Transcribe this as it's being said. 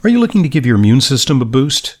Are you looking to give your immune system a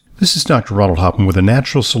boost? This is Dr. Ronald Hoffman with a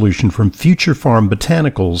natural solution from Future Farm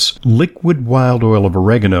Botanicals, liquid wild oil of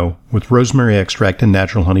oregano with rosemary extract and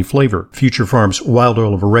natural honey flavor. Future Farm's wild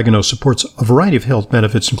oil of oregano supports a variety of health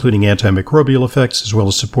benefits, including antimicrobial effects, as well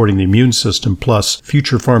as supporting the immune system. Plus,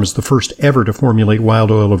 Future Farm is the first ever to formulate wild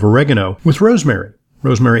oil of oregano with rosemary.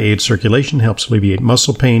 Rosemary aids circulation, helps alleviate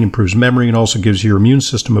muscle pain, improves memory, and also gives your immune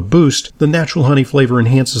system a boost. The natural honey flavor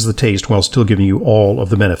enhances the taste while still giving you all of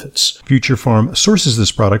the benefits. Future Farm sources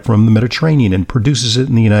this product from the Mediterranean and produces it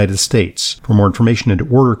in the United States. For more information and to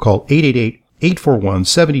order, call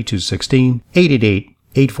 888-841-7216,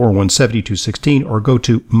 888-841-7216, or go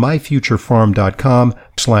to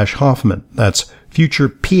myfuturefarm.com/Hoffman. That's future,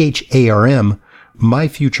 P-H-A-R-M,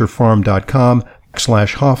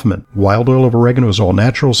 myfuturefarm.com/Hoffman. Wild oil of oregano is all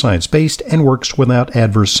natural, science-based, and works without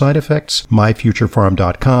adverse side effects.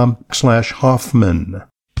 myfuturefarm.com/Hoffman.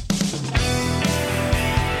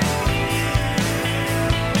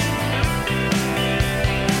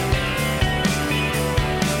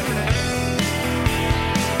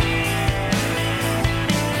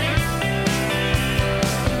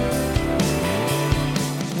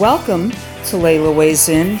 Welcome to Leyla Weighs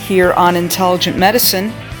In here on Intelligent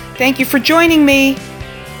Medicine. Thank you for joining me.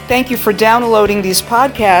 Thank you for downloading these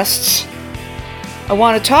podcasts. I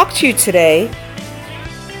want to talk to you today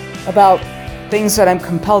about things that I'm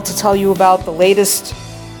compelled to tell you about, the latest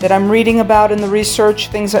that I'm reading about in the research,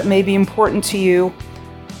 things that may be important to you.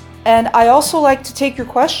 And I also like to take your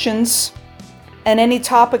questions and any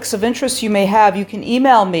topics of interest you may have. You can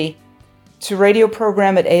email me to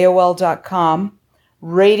radioprogram@aol.com,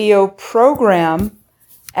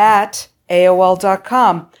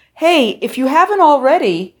 radioprogram@aol.com. Hey, if you haven't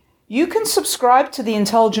already, you can subscribe to the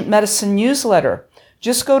Intelligent Medicine newsletter.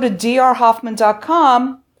 Just go to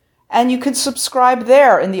drhoffman.com and you can subscribe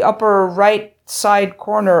there in the upper right side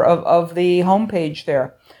corner of the homepage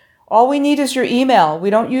there. All we need is your email.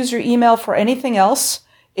 We don't use your email for anything else.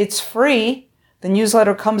 It's free. The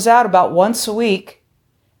newsletter comes out about once a week,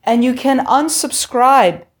 and you can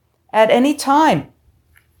unsubscribe at any time.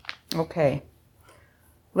 Okay.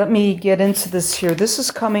 Let me get into this here. This is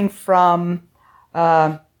coming from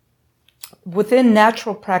within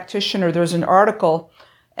Natural Practitioner. There's an article,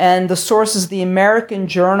 and the source is the American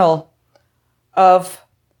Journal of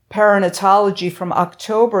Perinatology from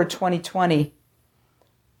October 2020.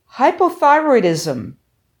 Hypothyroidism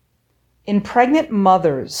in pregnant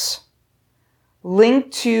mothers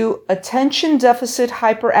linked to attention deficit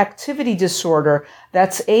hyperactivity disorder,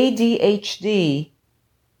 that's ADHD,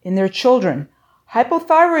 in their children.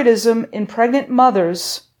 Hypothyroidism in pregnant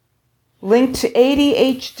mothers linked to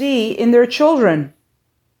ADHD in their children.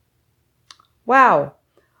 Wow.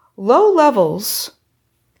 Low levels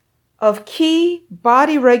of key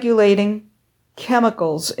body-regulating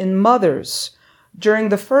chemicals in mothers during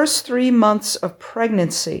the first 3 months of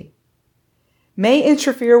pregnancy may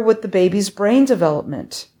interfere with the baby's brain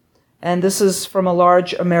development. And this is from a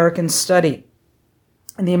large American study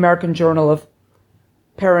in the American Journal of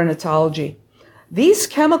Perinatology. These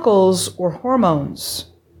chemicals or hormones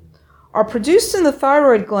are produced in the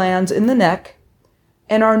thyroid glands in the neck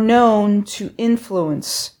and are known to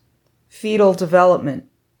influence fetal development.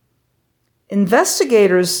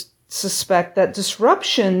 Investigators suspect that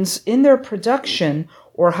disruptions in their production,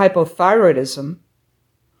 or hypothyroidism,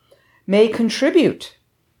 may contribute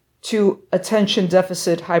to attention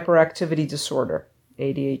deficit hyperactivity disorder,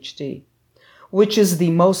 ADHD, which is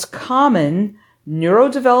the most common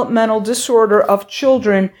neurodevelopmental disorder of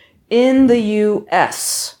children in the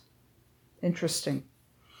U.S. Interesting.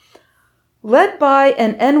 Led by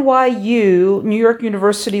an NYU, New York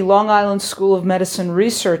University, Long Island School of Medicine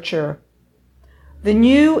researcher, the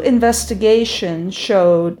new investigation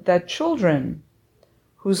showed that children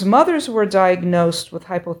whose mothers were diagnosed with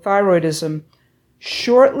hypothyroidism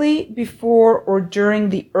shortly before or during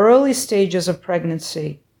the early stages of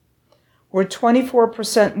pregnancy were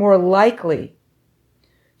 24% more likely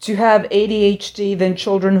to have ADHD than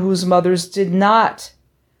children whose mothers did not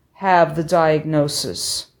have the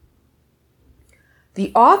diagnosis.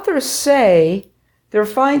 The authors say their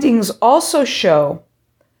findings also show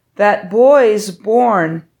that boys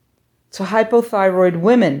born to hypothyroid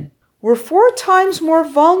women were 4 times more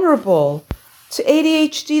vulnerable to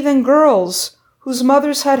ADHD than girls whose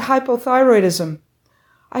mothers had hypothyroidism.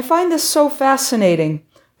 I find this so fascinating,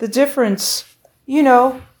 the difference,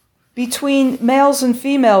 between males and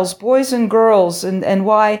females, boys and girls, and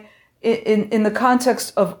why in the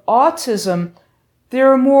context of autism, there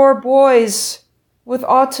are more boys with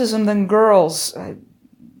autism than girls.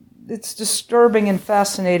 It's disturbing and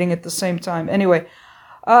fascinating at the same time. Anyway,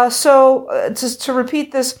 To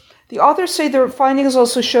repeat this, the authors say their findings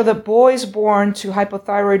also show that boys born to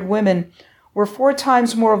hypothyroid women were 4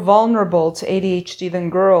 times more vulnerable to ADHD than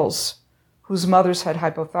girls whose mothers had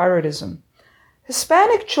hypothyroidism.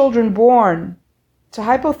 Hispanic children born to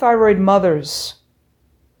hypothyroid mothers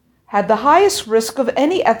had the highest risk of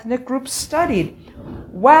any ethnic group studied.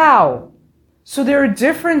 Wow! So there are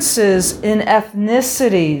differences in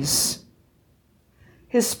ethnicities.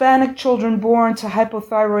 Hispanic children born to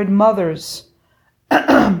hypothyroid mothers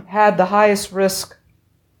had the highest risk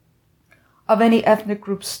of any ethnic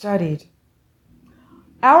group studied.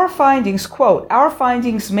 Our findings, quote, our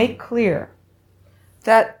findings make clear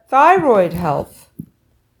that thyroid health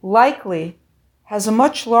likely has a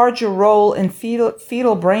much larger role in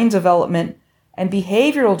fetal brain development and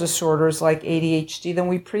behavioral disorders like ADHD than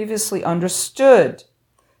we previously understood,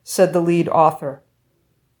 said the lead author.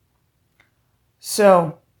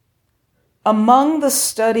 So, among the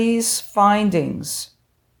study's findings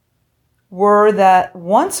were that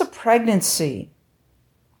once a pregnancy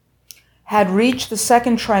had reached the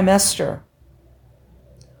 2nd trimester,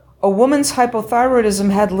 a woman's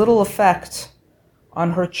hypothyroidism had little effect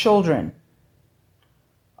on her children.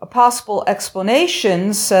 A possible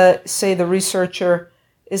explanation, say the researcher,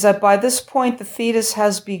 is that by this point the fetus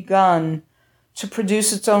has begun to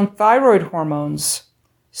produce its own thyroid hormones,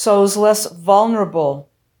 so is less vulnerable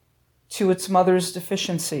to its mother's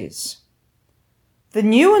deficiencies. The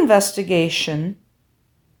new investigation,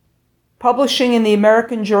 publishing in the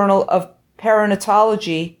American Journal of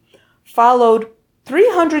Perinatology, followed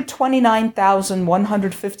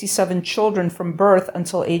 329,157 children from birth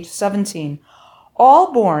until age 17,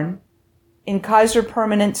 all born in Kaiser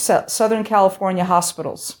Permanente Southern California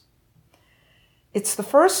hospitals. It's the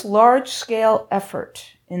first large-scale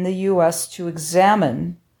effort in the U.S. to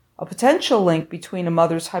examine a potential link between a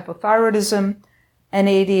mother's hypothyroidism and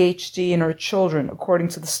ADHD in her children, according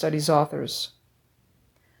to the study's authors.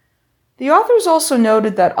 The authors also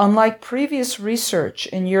noted that unlike previous research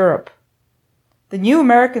in Europe, the new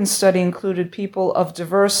American study included people of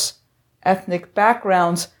diverse ethnic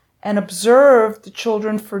backgrounds and observed the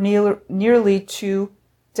children for nearly 2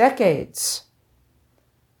 decades.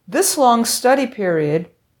 This long study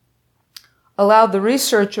period allowed the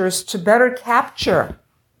researchers to better capture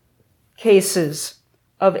cases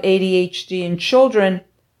of ADHD in children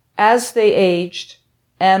as they aged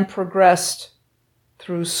and progressed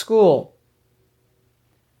through school.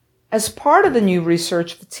 As part of the new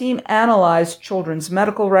research, the team analyzed children's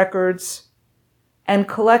medical records and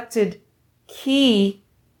collected key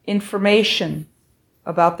information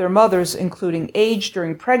about their mothers, including age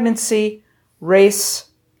during pregnancy,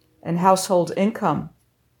 race, and household income.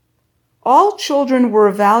 All children were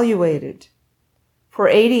evaluated for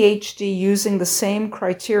ADHD using the same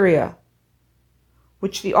criteria,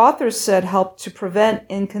 which the authors said helped to prevent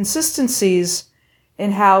inconsistencies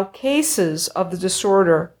in how cases of the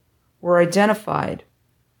disorder were identified.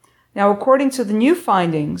 Now, according to the new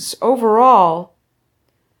findings, overall,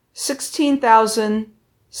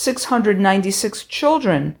 16,696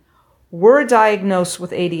 children were diagnosed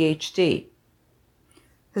with ADHD.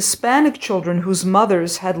 Hispanic children whose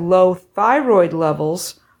mothers had low thyroid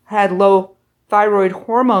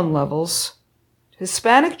hormone levels,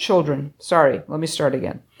 Hispanic children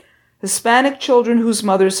whose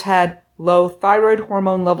mothers had low thyroid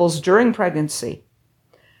hormone levels during pregnancy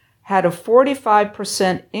had a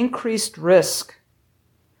 45% increased risk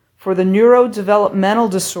for the neurodevelopmental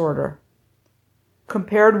disorder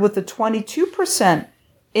compared with the 22%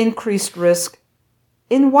 increased risk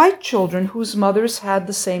in white children whose mothers had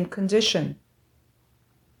the same condition.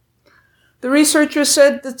 The researchers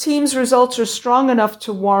said the team's results are strong enough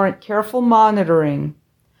to warrant careful monitoring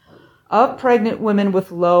of pregnant women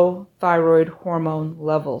with low thyroid hormone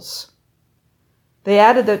levels. They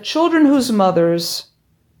added that children whose mothers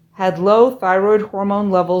had low thyroid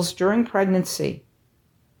hormone levels during pregnancy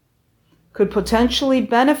could potentially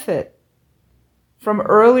benefit from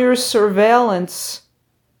earlier surveillance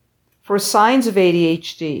for signs of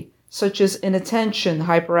ADHD, such as inattention,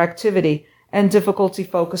 hyperactivity, and difficulty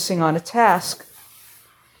focusing on a task.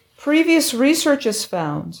 Previous research has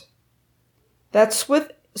found that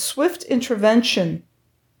swift intervention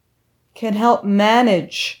can help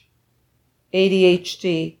manage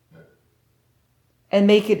ADHD and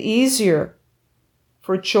make it easier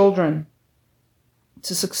for children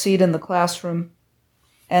to succeed in the classroom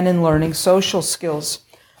and in learning social skills.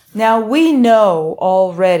 Now, we know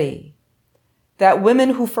already that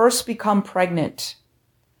women who first become pregnant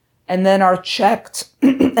and then are checked,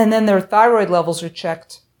 and then their thyroid levels are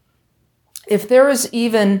checked, if there is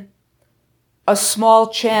even a small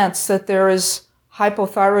chance that there is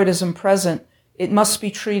hypothyroidism present, it must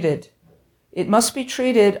be treated. It must be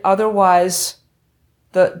treated, otherwise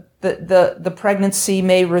the pregnancy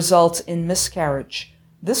may result in miscarriage.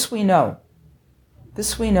 This we know.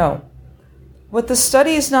 This we know. What the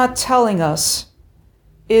study is not telling us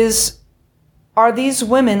is, are these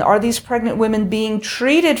pregnant women being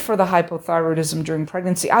treated for the hypothyroidism during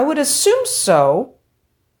pregnancy? I would assume so.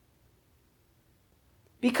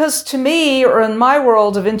 Because to me, or in my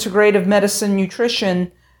world of integrative medicine,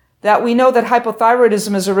 nutrition, that we know that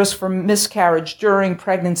hypothyroidism is a risk for miscarriage during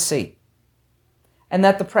pregnancy, and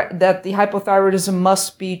that the hypothyroidism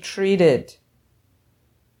must be treated.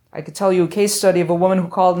 I could tell you a case study of a woman who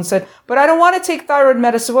called and said, "But I don't want to take thyroid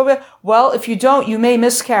medicine." Well, if you don't, you may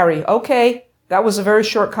miscarry. Okay, that was a very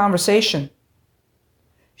short conversation.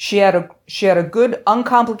 She had a good,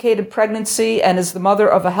 uncomplicated pregnancy and is the mother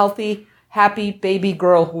of a healthy, happy baby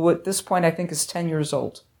girl who at this point I think is 10 years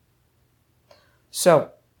old.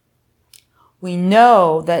 So, we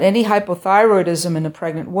know that any hypothyroidism in a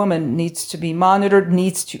pregnant woman needs to be monitored,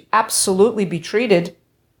 needs to absolutely be treated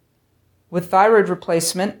with thyroid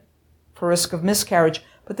replacement for risk of miscarriage.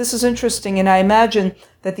 But this is interesting, and I imagine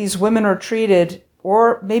that these women are treated,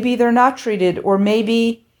 or maybe they're not treated, or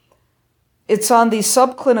maybe it's on the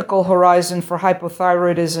subclinical horizon for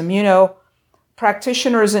hypothyroidism. You know,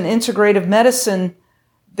 practitioners in integrative medicine,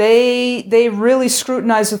 they really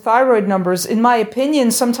scrutinize the thyroid numbers, in my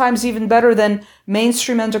opinion, sometimes even better than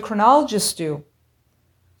mainstream endocrinologists do.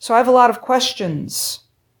 So I have a lot of questions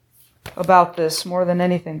about this more than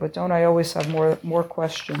anything, but don't I always have more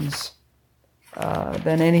questions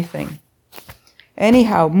than anything?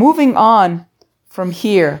 Anyhow, moving on from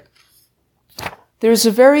here, there's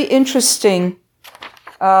a very interesting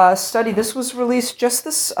study. This was released just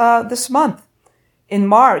this month in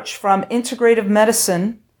March from Integrative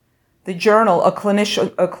Medicine, the journal, a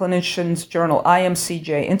clinician's journal,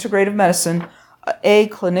 IMCJ, Integrative Medicine, a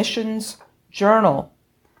clinician's journal,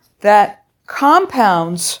 that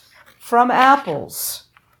compounds from apples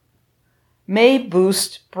may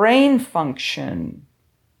boost brain function.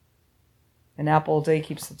 An apple a day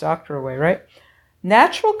keeps the doctor away, right?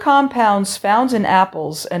 Natural compounds found in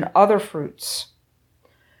apples and other fruits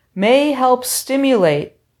may help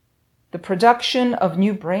stimulate the production of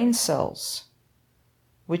new brain cells,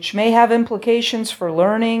 which may have implications for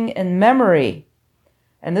learning and memory.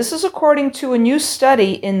 And this is according to a new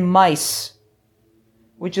study in mice,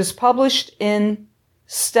 which is published in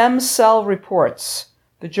Stem Cell Reports.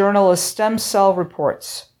 The journal is Stem Cell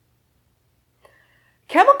Reports.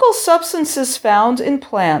 Chemical substances found in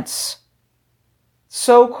plants,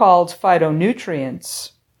 so-called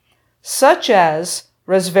phytonutrients, such as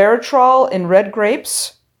resveratrol in red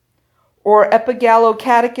grapes, or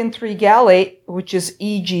epigallocatechin 3 gallate, which is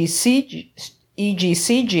EGCG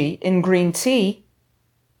in green tea,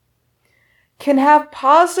 can have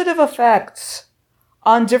positive effects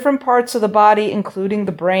on different parts of the body, including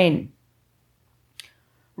the brain.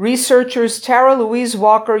 Researchers Tara Louise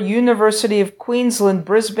Walker, University of Queensland,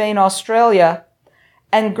 Brisbane, Australia,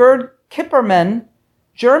 and Gerd Kipperman,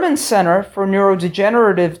 German Center for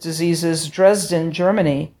Neurodegenerative Diseases, Dresden,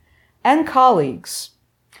 Germany, and colleagues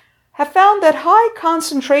have found that high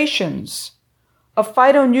concentrations of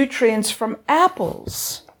phytonutrients from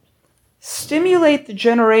apples stimulate the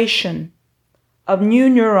generation of new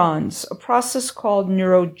neurons, a process called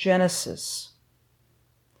neurogenesis.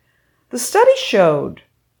 The study showed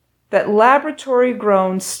that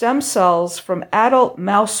laboratory-grown stem cells from adult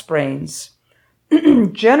mouse brains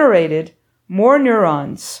generated more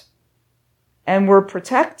neurons and were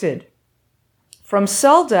protected from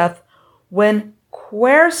cell death when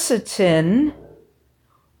quercetin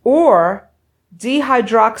or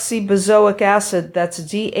dihydroxybenzoic acid, that's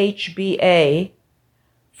DHBA,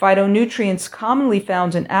 phytonutrients commonly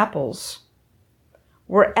found in apples,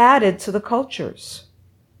 were added to the cultures.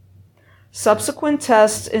 Subsequent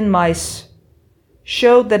tests in mice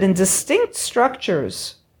showed that in distinct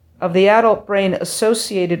structures of the adult brain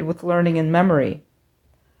associated with learning and memory,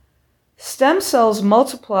 stem cells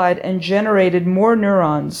multiplied and generated more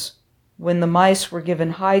neurons when the mice were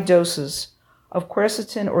given high doses of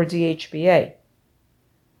quercetin or DHBA.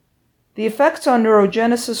 The effects on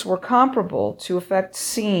neurogenesis were comparable to effects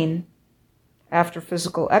seen after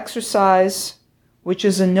physical exercise, which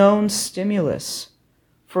is a known stimulus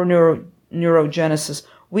for neurogenesis.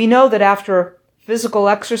 We know that after physical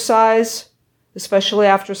exercise, especially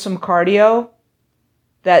after some cardio,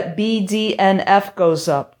 that BDNF goes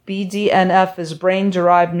up. BDNF is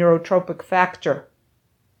brain-derived neurotropic factor.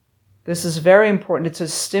 This is very important. It's a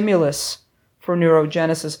stimulus for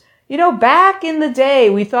neurogenesis. You know, back in the day,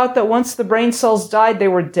 we thought that once the brain cells died, they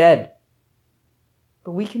were dead.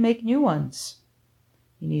 but we can make new ones.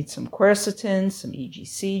 You need some quercetin, some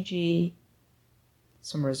EGCG,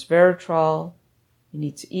 some resveratrol. You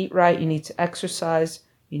need to eat right. You need to exercise.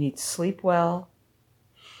 You need to sleep well.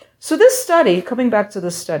 So this study, coming back to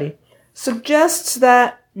this study, suggests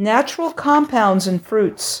that natural compounds in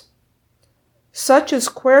fruits, such as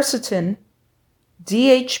quercetin,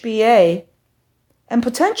 DHBA, and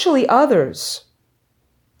potentially others,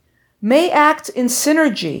 may act in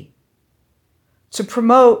synergy to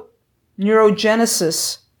promote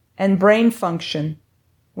neurogenesis and brain function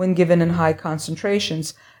when given in high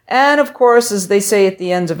concentrations. And of course, as they say at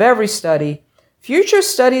the end of every study, future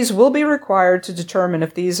studies will be required to determine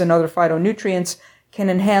if these and other phytonutrients can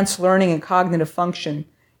enhance learning and cognitive function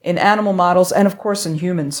in animal models and of course in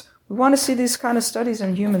humans. We want to see these kind of studies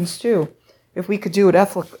in humans too, if we could do it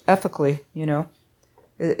ethically, you know.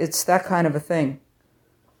 It's that kind of a thing.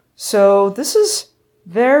 So this is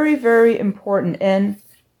very, very important, and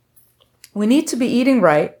we need to be eating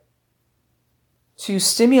right to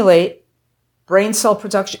stimulate brain cell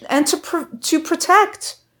production and to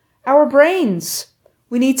protect our brains.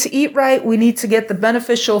 We need to eat right. We need to get the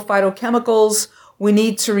beneficial phytochemicals. We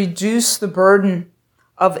need to reduce the burden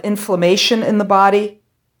of inflammation in the body,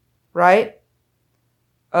 right?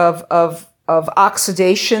 Of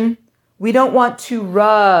oxidation. We don't want to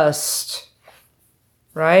rust,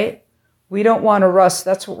 right? We don't want to rust.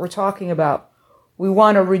 That's what we're talking about. We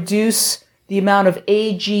want to reduce the amount of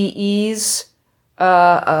AGEs,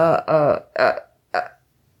 advanced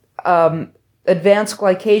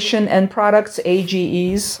glycation end products,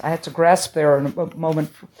 AGEs. I had to grasp there in a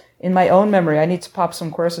moment. In my own memory, I need to pop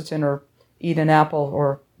some quercetin or eat an apple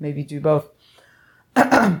or maybe do both.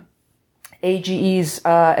 AGEs,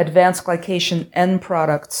 advanced glycation end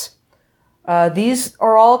products. These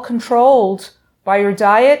are all controlled by your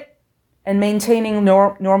diet and maintaining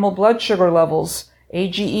normal blood sugar levels.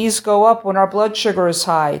 AGEs go up when our blood sugar is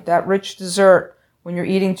high, that rich dessert, when you're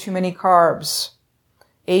eating too many carbs.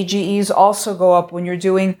 AGEs also go up when you're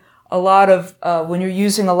doing a lot of, when you're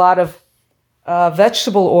using a lot of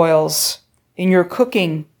vegetable oils in your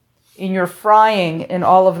cooking, in your frying, and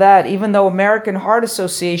all of that, even though American Heart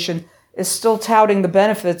Association is still touting the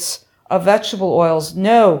benefits of vegetable oils.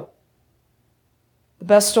 No. The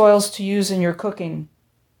best oils to use in your cooking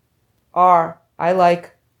are, I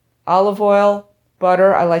like olive oil,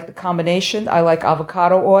 butter, I like the combination, I like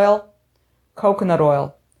avocado oil, coconut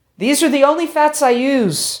oil. These are the only fats I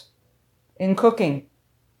use in cooking,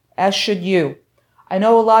 as should you. I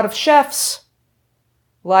know a lot of chefs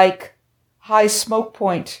like high smoke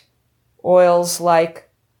point oils like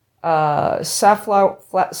safflower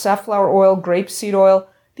oil, grapeseed oil.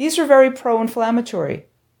 These are very pro-inflammatory.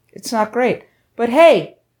 It's not great. But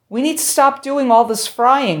hey, we need to stop doing all this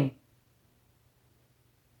frying,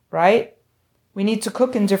 right? We need to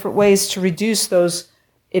cook in different ways to reduce those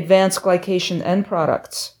advanced glycation end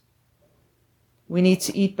products. We need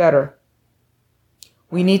to eat better.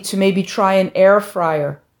 We need to maybe try an air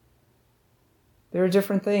fryer. There are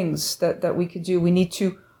different things that we could do. We need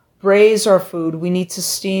to braise our food. We need to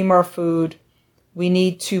steam our food. We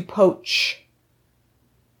need to poach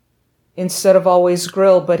instead of always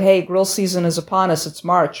grill. But hey, grill season is upon us. It's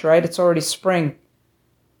March, right? It's already spring.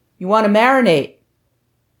 You want to marinate.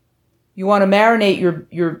 You want to marinate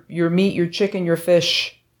your meat, your chicken, your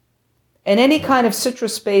fish, and any kind of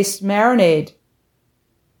citrus-based marinade.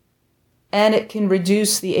 And it can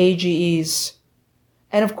reduce the AGEs.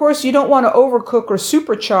 And of course, you don't want to overcook or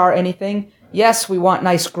superchar anything. Yes, we want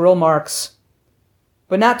nice grill marks,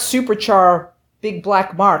 but not superchar big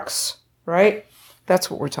black marks, right?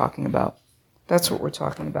 That's what we're talking about. That's what we're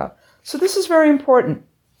talking about. So this is very important.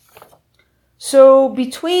 So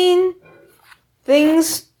between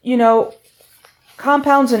things, you know,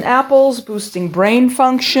 compounds in apples boosting brain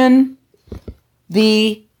function,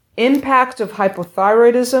 the impact of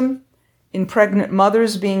hypothyroidism in pregnant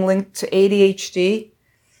mothers being linked to ADHD,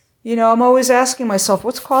 you know, I'm always asking myself,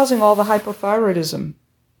 what's causing all the hypothyroidism?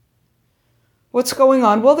 What's going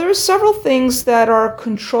on? Well, there are several things that are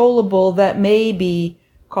controllable that may be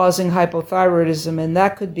causing hypothyroidism, and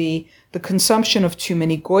that could be the consumption of too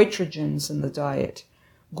many goitrogens in the diet.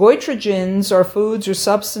 Goitrogens are foods or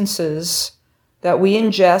substances that we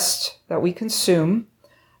ingest, that we consume,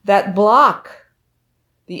 that block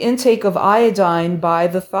the intake of iodine by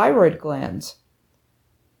the thyroid gland.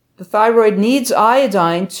 The thyroid needs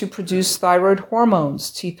iodine to produce thyroid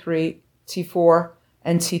hormones, T3, T4,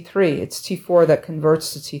 and T3. It's T4 that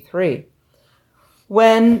converts to T3.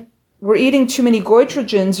 When we're eating too many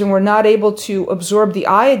goitrogens and we're not able to absorb the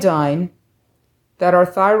iodine that our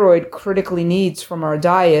thyroid critically needs from our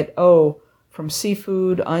diet, from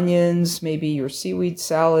seafood, onions, maybe your seaweed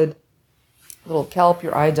salad, a little kelp,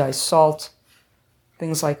 your iodized salt,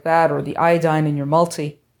 things like that, or the iodine in your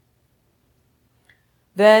multi.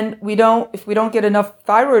 Then if we don't get enough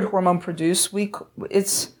thyroid hormone produced,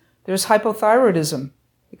 there's hypothyroidism.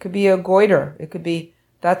 It could be a goiter. It could be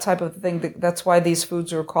that type of thing. That's why these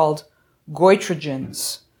foods are called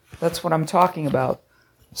goitrogens. That's what I'm talking about.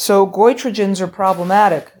 So goitrogens are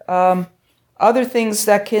problematic. Other things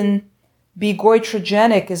that can be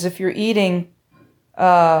goitrogenic is if you're eating,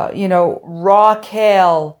 raw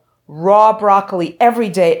kale, raw broccoli every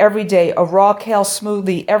day, a raw kale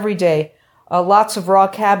smoothie every day, lots of raw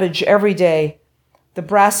cabbage every day, the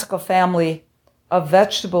brassica family of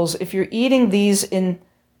vegetables. If you're eating these in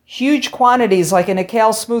huge quantities, like in a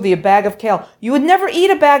kale smoothie, a bag of kale, you would never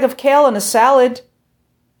eat a bag of kale in a salad.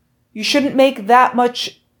 You shouldn't make that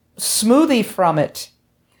much smoothie from it.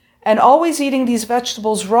 And always eating these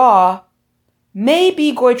vegetables raw may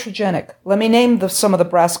be goitrogenic. Let me name some of the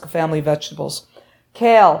brassica family vegetables.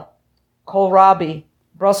 Kale, kohlrabi,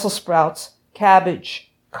 Brussels sprouts,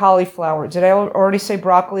 cabbage, cauliflower. Did I already say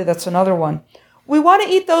broccoli? That's another one. We want to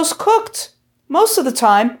eat those cooked most of the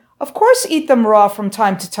time. Of course, eat them raw from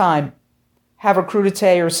time to time. Have a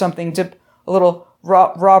crudité or something, dip a little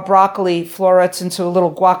raw broccoli florets into a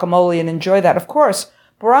little guacamole and enjoy that, of course.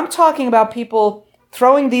 But I'm talking about people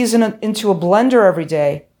throwing these into a blender every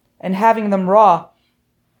day and having them raw.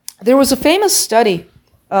 There was a famous study,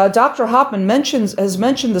 Dr. Hoffman has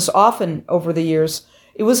mentioned this often over the years.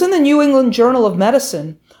 It was in the New England Journal of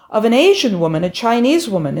Medicine, of an Asian woman, a Chinese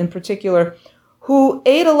woman in particular, who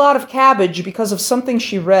ate a lot of cabbage because of something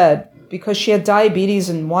she read, because she had diabetes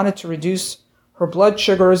and wanted to reduce her blood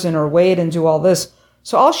sugars and her weight and do all this.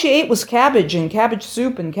 So all she ate was cabbage and cabbage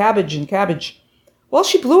soup and cabbage and cabbage. Well,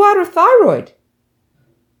 she blew out her thyroid.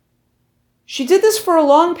 She did this for a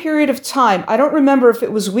long period of time. I don't remember if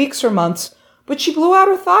it was weeks or months, but she blew out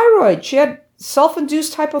her thyroid. She had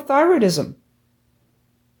self-induced hypothyroidism.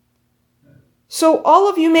 So all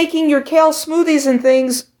of you making your kale smoothies and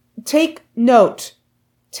things, take note.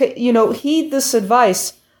 Heed this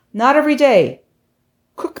advice. Not every day.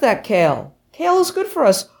 Cook that kale. Kale is good for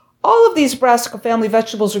us. All of these brassica family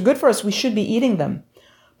vegetables are good for us. We should be eating them.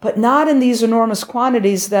 But not in these enormous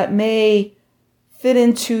quantities that may fit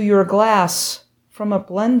into your glass from a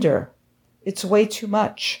blender. It's way too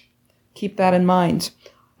much. Keep that in mind.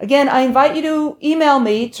 Again, I invite you to email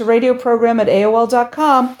me to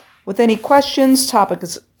radioprogram@aol.com with any questions,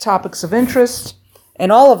 topics of interest,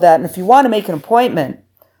 and all of that. And if you want to make an appointment,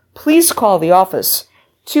 please call the office,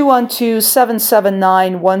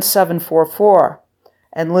 212-779-1744,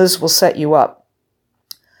 and Liz will set you up.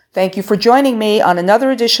 Thank you for joining me on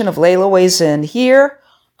another edition of Leyla Weighs In here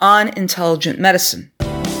on Intelligent Medicine.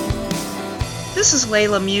 This is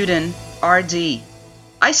Leyla Mudin, RD.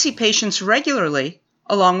 I see patients regularly,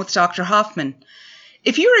 along with Dr. Hoffman.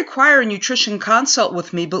 If you require a nutrition consult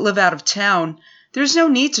with me but live out of town, there's no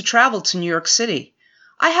need to travel to New York City.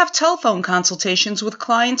 I have telephone consultations with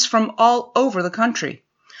clients from all over the country.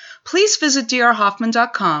 Please visit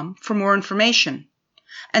drhoffman.com for more information.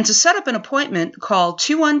 And to set up an appointment, call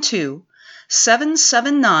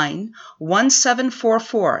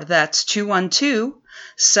 212-779-1744. That's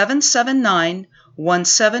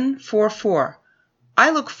 212-779-1744.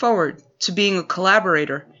 I look forward to being a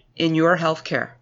collaborator in your healthcare.